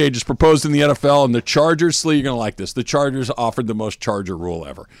rule changes proposed in the NFL, and the Chargers. Slee, you're gonna like this. The Chargers offered the most Charger rule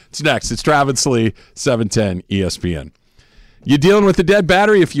ever. It's next. It's Travis Slee, 710 ESPN. You dealing with a dead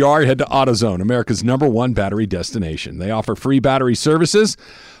battery? If you are, head to AutoZone, America's #1 battery destination. They offer free battery services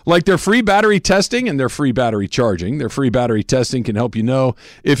like their free battery testing and their free battery charging. Their free battery testing can help you know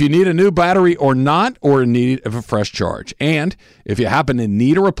if you need a new battery or not, or in need of a fresh charge. And if you happen to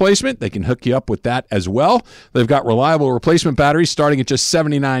need a replacement, they can hook you up with that as well. They've got reliable replacement batteries starting at just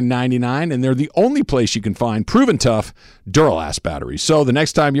 $79.99, and they're the only place you can find proven tough Duralast batteries. So the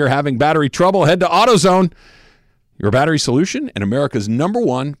next time you're having battery trouble, head to AutoZone, your battery solution and America's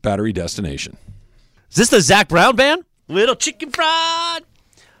 #1 battery destination. Is this the Zach Brown band? Little chicken fried.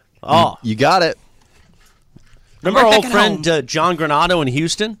 Oh, You got it. remember our right old back at friend John Granado in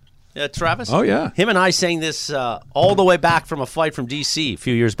Houston? Travis? Oh, yeah. Him and I sang this all the way back from a flight from D.C. a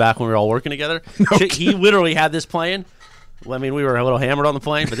few years back when we were all working together. He literally had this playing. Well, I mean, we were a little hammered on the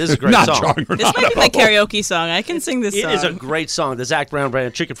plane, but this is a great Not song. John This Granado. might be my karaoke song. I can sing this It song. is a great song, the Zach Brown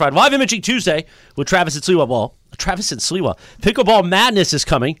brand Chicken Fried. Live Imaging Tuesday with Travis and Sliwa. Well, Travis and Sliwa. Pickleball Madness is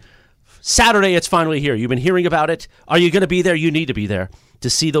coming. Saturday, it's finally here. You've been hearing about it. Are you going to be there? You need to be there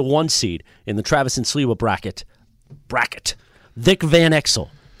to see the 1 seed in the Travis and Sliwa bracket. Vic Van Exel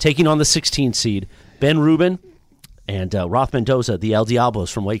taking on the 16 seed. Ben Rubin and Roth Mendoza, the El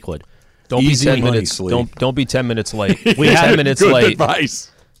Diablos from Lakewood. Don't Easy be 10 money, minutes. Slee. Don't be 10 minutes late. We had 10 minutes Good late.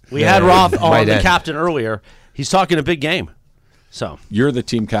 advice. We had Roth on right the in. captain earlier. He's talking a big game. So, You're the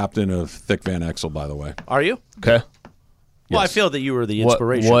team captain of Thick Van Exel, by the way. are you? Okay. Well, I Yes. feel that you were the What-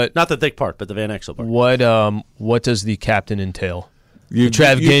 inspiration. what- Not the thick part, but the Van Exel part. What does the captain entail? You, The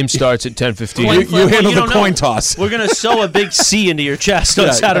Trav you- game starts at 10:15. Coin You, flip. you Well, handle you the don't coin know. toss. We're going to sew a big C into your chest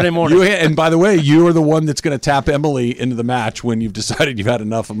on Saturday morning. And by the way, you are the one that's going to tap Emily into the match when you've decided you've had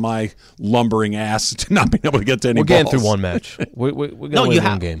enough of my lumbering ass to not being able to get to any We're getting balls. through one match. We're going No, to win you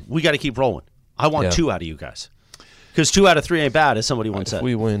one have. game. We got to keep rolling. I want Yeah. 2 out of you guys. Because 2 out of 3 ain't bad, as somebody once If said.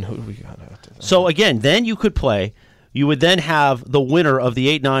 we win, who do we got after that? So, again, then you could play. You would then have the winner of the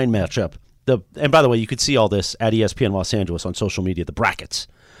 8-9 matchup and by the way, you could see all this at ESPN Los Angeles on social media, the brackets.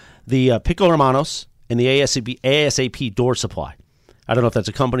 The Piccolo Hermanos and the ASAP Door Supply. I don't know if that's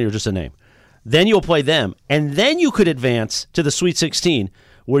a company or just a name. Then you'll play them, and then you could advance to the Sweet 16,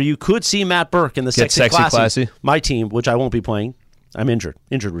 where you could see Matt Burke in the Sexy Classy, my team, which I won't be playing. I'm injured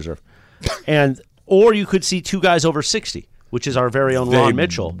reserve. Or you could see two guys over 60, which is our very own Ron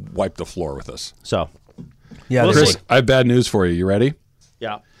Mitchell. Wipe the floor with us. So, Yeah, Chris, I have bad news for you. You ready?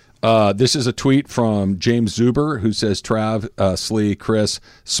 Yeah. This is a tweet from James Zuber, who says, Trav, Slee, Chris,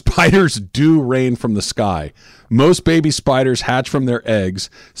 spiders do rain from the sky. Most baby spiders hatch from their eggs,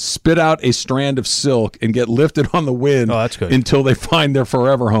 spit out a strand of silk, and get lifted on the wind that's good. until they find their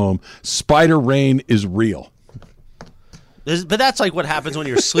forever home. Spider rain is real. But that's like what happens when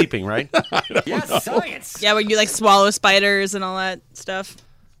you're sleeping, right? Science. Yeah, where you like swallow spiders and all that stuff.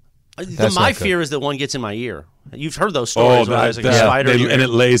 That's My not good. fear is that one gets in my ear. You've heard those stories where there's like a spider. And it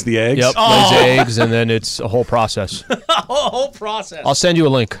lays the eggs? Yep, lays eggs, and then it's a whole process. whole process. I'll send you a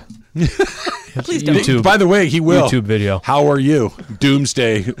link. Please don't. YouTube. By the way, he will. YouTube video. How are you?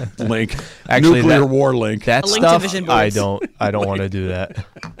 Doomsday link. Actually, Nuclear that- war link. That A link to stuff, vision I boards. don't want to do that.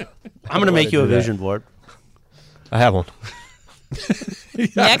 I'm going to make you a do that. vision board. I have one.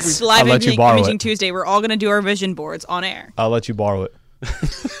 Next live I'll let you borrow imaging it. Tuesday, we're all going to do our vision boards on air. I'll let you borrow it.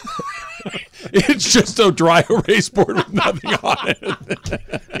 It's just a dry erase board with nothing on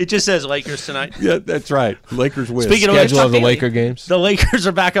it. It just says Lakers tonight. Yeah, that's right. Lakers win. Speaking of Schedule of the Lakers, Laker games. the Lakers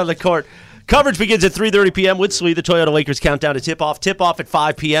are back on the court. Coverage begins at 3:30 p.m. with Slee, the Toyota Lakers countdown to tip-off. Tip-off at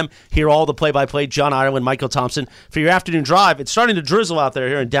 5 p.m. Hear all the play-by-play, John Ireland, Michael Thompson. For your afternoon drive, it's starting to drizzle out there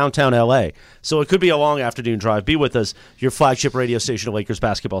here in downtown L.A., so it could be a long afternoon drive. Be with us, your flagship radio station of Lakers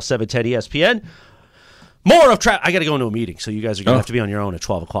basketball, 710 ESPN. More of I got to go into a meeting, so you guys are going to have to be on your own at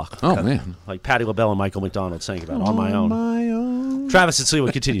 12 o'clock. Oh, man. Like Patty LaBelle and Michael McDonald saying about On My Own. Travis and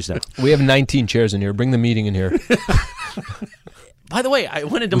Slee continues now. We have 19 chairs in here. Bring the meeting in here. By the way, I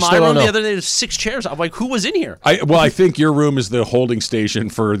went into We my still room don't the know. other day. There's 6 chairs. I'm like, who was in here? I think your room is the holding station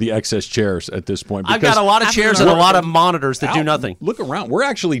for the excess chairs at this point. I've got a lot of chairs and a lot of monitors that do nothing. Look around. We're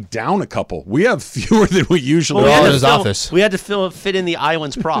actually down a couple. We have fewer than we usually Well, are. in his office. We had to fit in the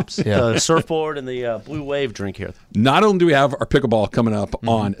island's props, Yeah. the surfboard and the Blue Wave drink here. Not only do we have our pickleball coming up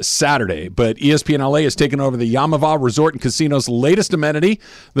on Saturday, but ESPN LA has taken over the Yamava Resort and Casino's latest amenity,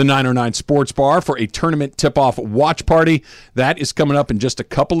 the 909 Sports Bar, for a tournament tip-off watch party. That is coming up in just a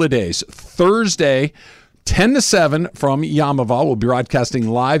couple of days. Thursday, 10 to 7 from Yamava. We'll be broadcasting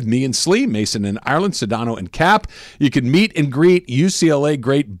live, me and Slee, Mason and Ireland, Sedano and Cap. You can meet and greet UCLA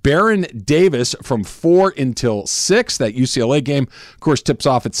great Baron Davis from 4 until 6. That UCLA game, of course, tips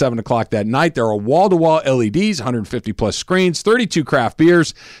off at 7 o'clock that night. There are wall-to-wall LEDs, 150-plus screens, 32 craft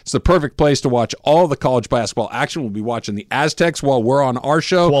beers. It's the perfect place to watch all the college basketball action. We'll be watching the Aztecs while we're on our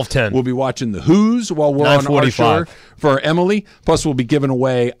show. 12:10. We'll be watching the Who's while we're on our show 9:45. for Emily. Plus, we'll be giving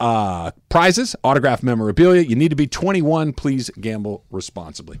away prizes, autographed memorabilia. You need to be 21. Please gamble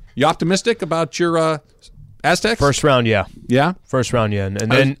responsibly. You optimistic about your Aztecs? First round, yeah. Yeah? First round, yeah.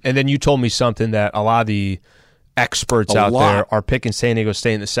 And then you told me something that a lot of the experts A out lot. there are picking San Diego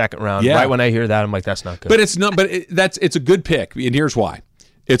State in the second round. Yeah. Right when I hear that, I'm like, that's not good. But it's not. But it's a good pick, and here's why.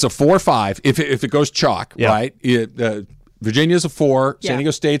 It's a 4-5. If it goes chalk, Yeah. right? Virginia's a 4. San Yeah.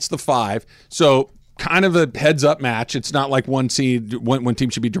 Diego State's the 5. So kind of a heads up match. It's not like one team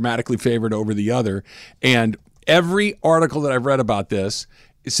should be dramatically favored over the other. And every article that I've read about this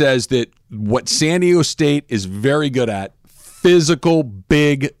says that what San Diego State is very good at, physical,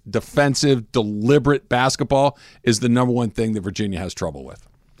 big, defensive, deliberate basketball, is the number one thing that Virginia has trouble with.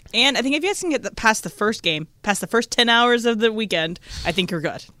 And I think if you guys can get past the first game, past the first 10 hours of the weekend, I think you're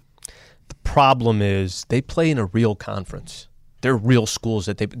good. the problem is they play in a real conference. They're real schools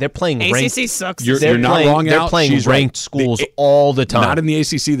that they're playing ranked. ACC sucks. You're not playing, wrong They're out. playing She's ranked right. schools all the time. Not in the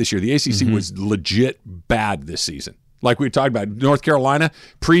ACC this year. The ACC was legit bad this season. Like we talked about, North Carolina,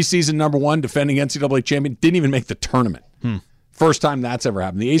 preseason #1, defending NCAA champion, didn't even make the tournament. First time that's ever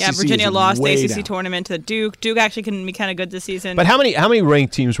happened. The ACC Yeah, Virginia is lost the way ACC down. tournament to Duke. Duke actually can be kind of good this season. But how many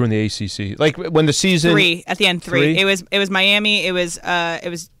ranked teams were in the ACC? Like when the season 3 at the end. 3. Three? It was Miami. It was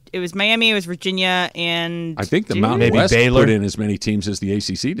Miami. It was Virginia and I think the Duke? Mountain Maybe West Baylor? put in as many teams as the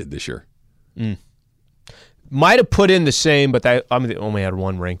ACC did this year. might have put in the same, but they only had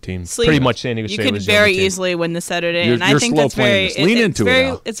one ranked team. Sleep. Pretty much San Diego You State could was the very only team. easily win this Saturday, You're- and I you're think slow that's playing very. this. Lean it's into it, very,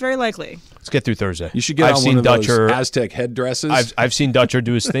 Al. It's very likely. Let's get through Thursday. You should get I've on seen one of those Dutcher. Aztec headdresses. I've seen Dutcher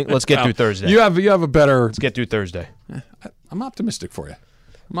do his thing. Let's get through Thursday. You have a better. Let's get through Thursday. I'm optimistic for you.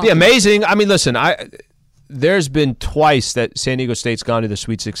 Be amazing. I mean, listen, there's been twice that San Diego State's gone to the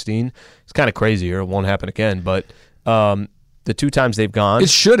Sweet 16. It's kind of crazy, or it won't happen again. But The 2 times they've gone. It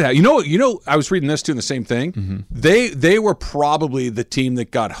should have. You know. I was reading this too, and the same thing. Mm-hmm. They were probably the team that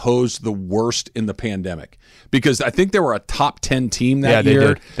got hosed the worst in the pandemic because I think they were a top 10 team that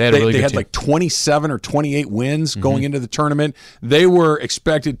year. Did. They had a really good had team. like 27 or 28 wins going into the tournament. They were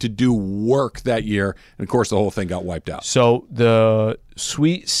expected to do work that year, and of course, the whole thing got wiped out. So the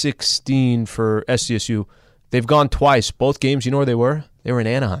Sweet 16 for SDSU, they've gone twice. Both games, you know where they were? They were in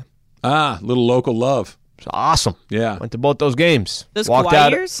Anaheim. Little local love. It's awesome. Yeah. Went to both those games. Those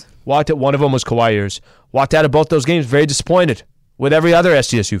Kawhi years? Walked out. One of them was Kawhi years. Walked out of both those games very disappointed with every other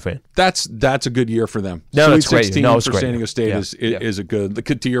SDSU fan. That's a good year for them. No, Sweet it's great. 16 No, it's for great. San Diego State Yeah. is a good.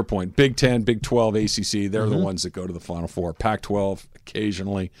 To your point, Big 10, Big 12, ACC, they're the ones that go to the Final Four. Pac-12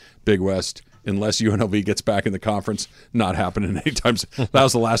 occasionally, Big West. Unless UNLV gets back in the conference, not happening anytime soon. That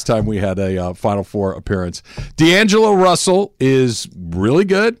was the last time we had a Final Four appearance. D'Angelo Russell is really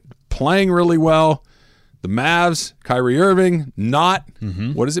good, playing really well. The Mavs, Kyrie Irving, not.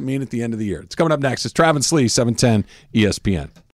 What does it mean at the end of the year? It's coming up next. It's Travis Lee, 710 ESPN.